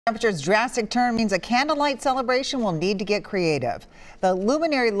Temperature's drastic turn means a candlelight celebration will need to get creative. The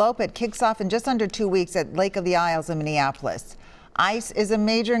Luminary Loppet kicks off in just under 2 weeks at Lake of the Isles in Minneapolis. Ice is a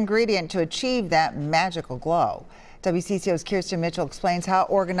major ingredient to achieve that magical glow. WCCO's Kirsten Mitchell explains how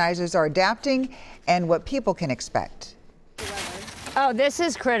organizers are adapting and what people can expect. Oh, this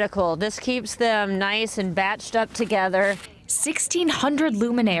is critical. This keeps them nice and batched up together. 1,600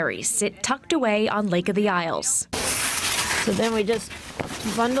 luminaries sit tucked away on Lake of the Isles. So then we just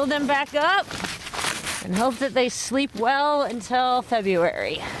bundle them back up and hope that they sleep well until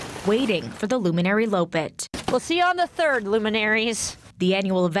February. Waiting for the Luminary Loppet. We'll see you on the 3rd, luminaries. The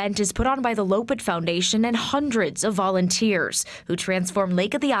annual event is put on by the Loppet Foundation and hundreds of volunteers who transform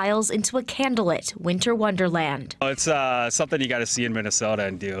Lake of the Isles into a candlelit winter wonderland. It's something you got to see in Minnesota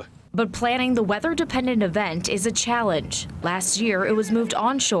and do. But planning the weather-dependent event is a challenge. Last year, it was moved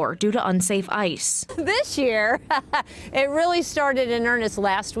onshore due to unsafe ice. This year, it really started in earnest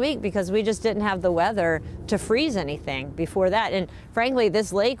last week because we just didn't have the weather to freeze anything before that. And frankly,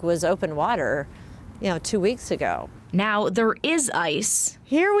 this lake was open water, 2 weeks ago. Now there is ice.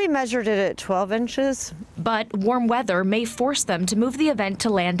 Here we measured it at 12 inches. But warm weather may force them to move the event to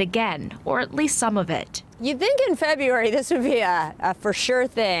land again, or at least some of it. You'd think in February this would be a for sure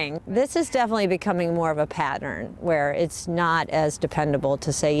thing. This is definitely becoming more of a pattern where it's not as dependable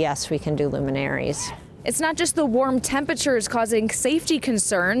to say, yes, we can do luminaries. It's not just the warm temperatures causing safety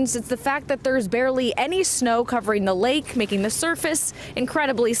concerns, it's the fact that there's barely any snow covering the lake, making the surface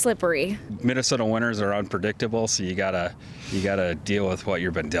incredibly slippery. Minnesota winters are unpredictable, so you gotta deal with what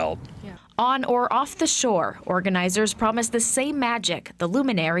you've been dealt. Yeah. On or off the shore, organizers promise the same magic the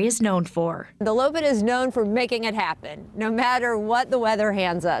Luminary is known for. The Loppet is known for making it happen, no matter what the weather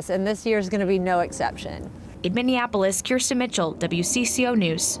hands us, and this year is going to be no exception. In Minneapolis, Kirsten Mitchell, WCCO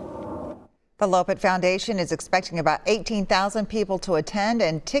News. The Loppet Foundation is expecting about 18,000 people to attend,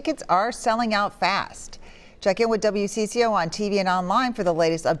 and tickets are selling out fast. Check in with WCCO on TV and online for the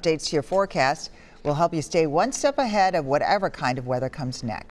latest updates to your forecast. We'll help you stay one step ahead of whatever kind of weather comes next.